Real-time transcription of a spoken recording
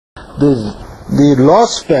the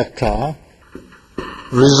loss vector,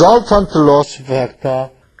 resultant loss vector,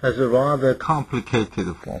 has a rather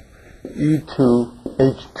complicated form. E2,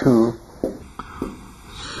 H2,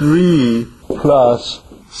 3 plus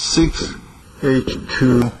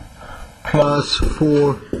 6H2 plus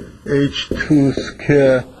 4H2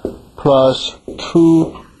 square plus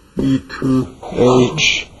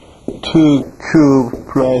 2E2H2 cube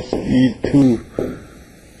plus E2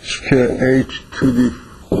 square H to the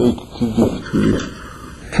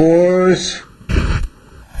 4th.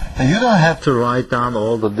 And you don't have to write down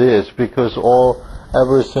all of this because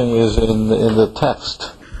everything is in the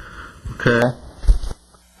text. Okay?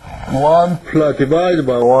 1 plus divided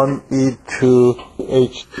by 1 E2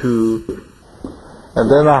 H2, and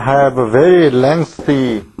then I have a very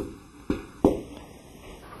lengthy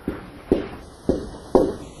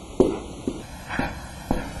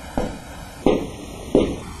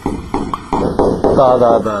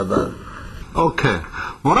Okay,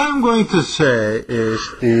 what I'm going to say is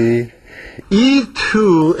the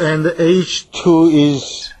E2 and H2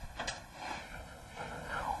 is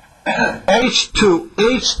H2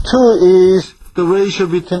 is the ratio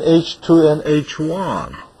between H2 and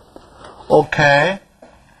H1. Okay?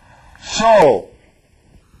 So,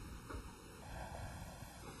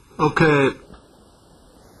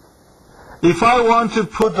 if I want to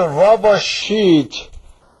put a rubber sheet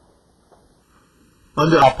on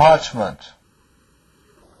the apartment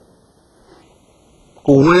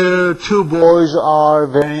where two boys are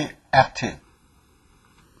very active,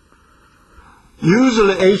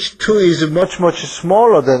 usually H2 is much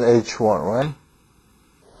smaller than H1,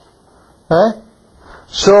 right?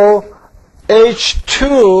 So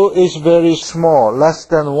H2 is very small, less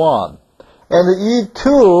than 1. And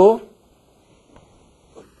E2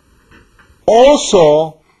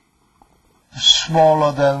 also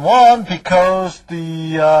smaller than 1 because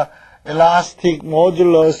the elastic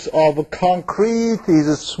modulus of concrete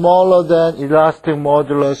is smaller than elastic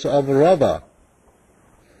modulus of rubber.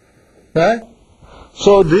 Right?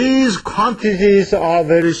 So these quantities are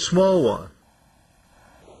very small ones.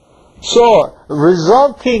 So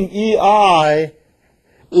resulting EI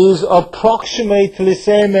is approximately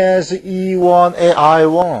same as E1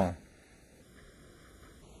 I1.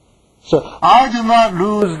 So I do not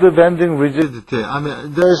lose the bending rigidity. I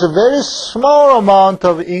mean, there is a very small amount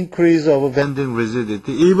of increase of bending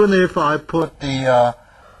rigidity, even if I put the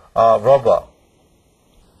rubber.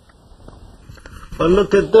 But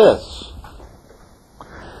look at this.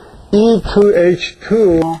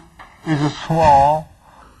 E2H2 is small,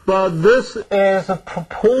 but this is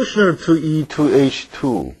proportional to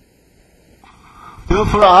E2H2.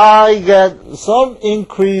 Therefore, I get some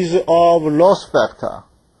increase of loss vector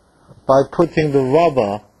by putting the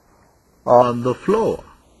rubber on the floor.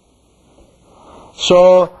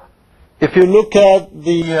 So, if you look at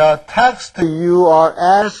the text, you are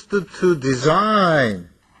asked to design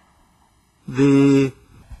the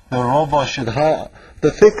rubber should have the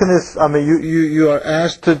thickness. I mean, you are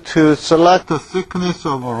asked to select the thickness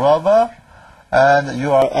of a rubber, and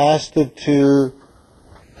you are asked to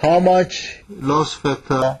how much loss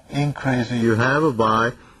vector increase you have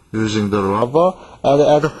by using the rubber, and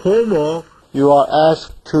at homework you are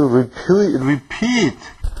asked to repeat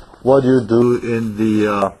what you do in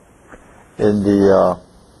the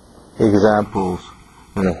examples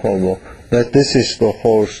in the homework. That this is the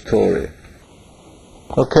whole story.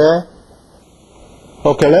 Okay?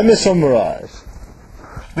 Okay, let me summarize.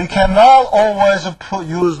 We cannot always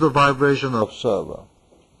use the vibration observer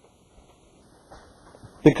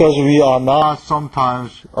because we are not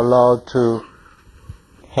sometimes allowed to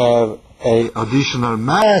have an additional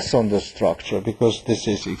mass on the structure because this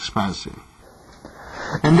is expensive.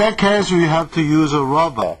 In that case, we have to use a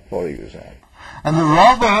rubber, for example. And the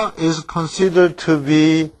rubber is considered to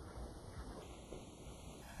be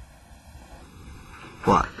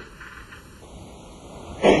what?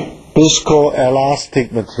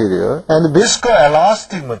 Viscoelastic material. And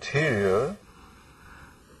viscoelastic material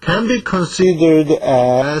can be considered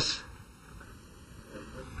as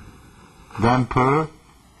damper.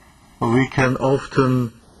 We can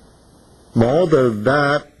often model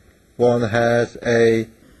that one has a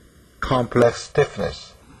complex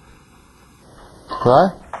stiffness.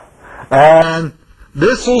 Right? And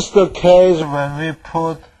this is the case when we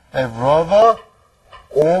put a rubber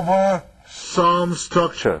over some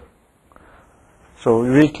structure. So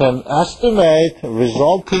we can estimate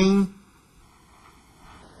resulting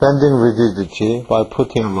bending rigidity by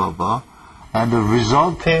putting rubber, and the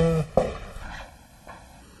resulting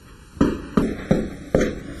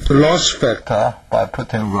loss vector by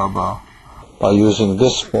putting rubber by using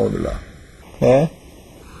this formula. Okay?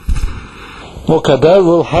 Okay, that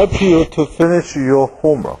will help you to finish your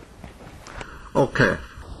homework. Okay,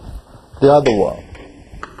 the other one.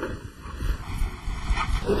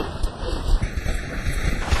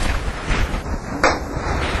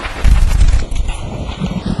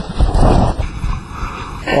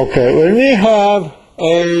 Okay, when we have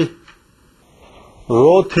a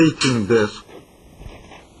rotating disk,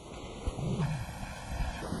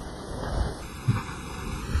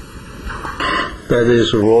 that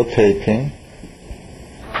is rotating,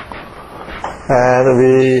 and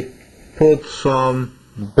we put some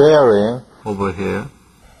bearing over here.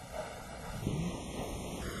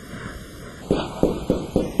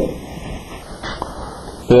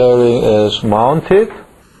 Bearing is mounted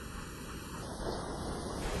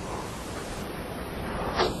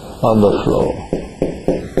on the floor.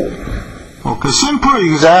 Okay, simple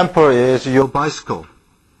example is your bicycle.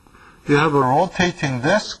 You have a rotating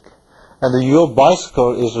disc, and your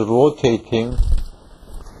bicycle is rotating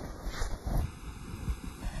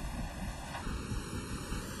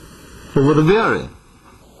over the bearing.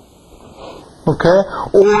 Okay?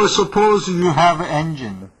 Or suppose you have an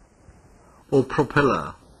engine or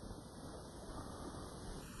propeller.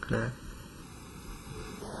 Okay?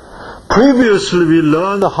 Previously we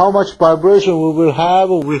learned how much vibration we will have.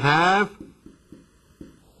 We have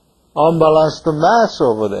unbalanced mass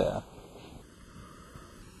over there.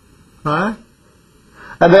 Right?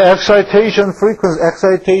 And the excitation frequency,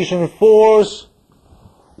 excitation force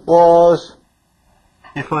was,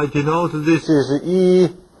 if I denote this as E,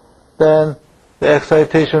 then the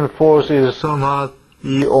excitation force is somehow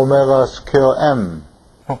E omega square m,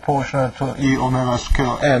 proportional to E omega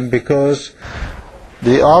square m, because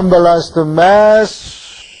the unbalanced mass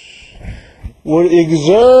will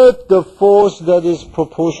exert the force that is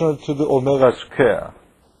proportional to the omega square,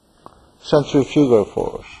 centrifugal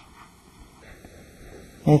force.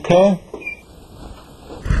 Okay?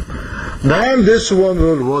 Then this one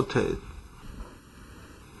will rotate.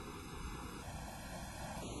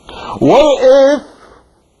 What if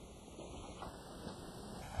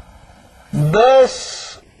this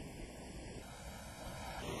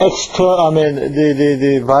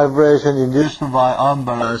the vibration induced by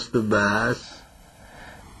unbalanced mass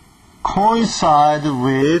coincide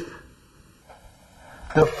with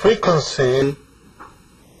the frequency,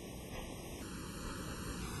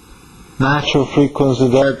 natural frequency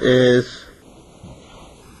that is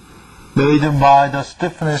made by the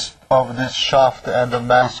stiffness of this shaft and the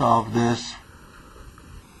mass of this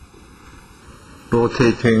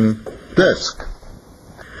rotating disc.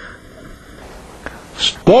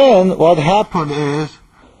 Then what happened is,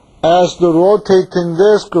 as the rotating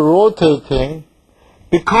disc rotating,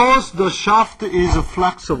 because the shaft is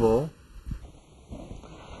flexible,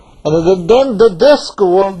 and then the disc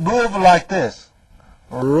will move like this,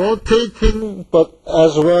 rotating but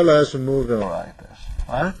as well as moving like this,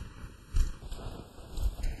 right?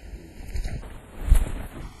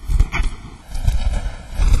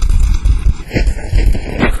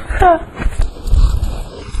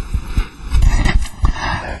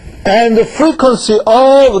 And the frequency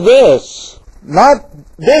of this, not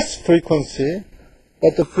this frequency,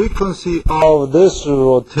 but the frequency of this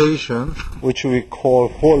rotation, which we call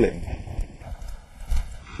Falling.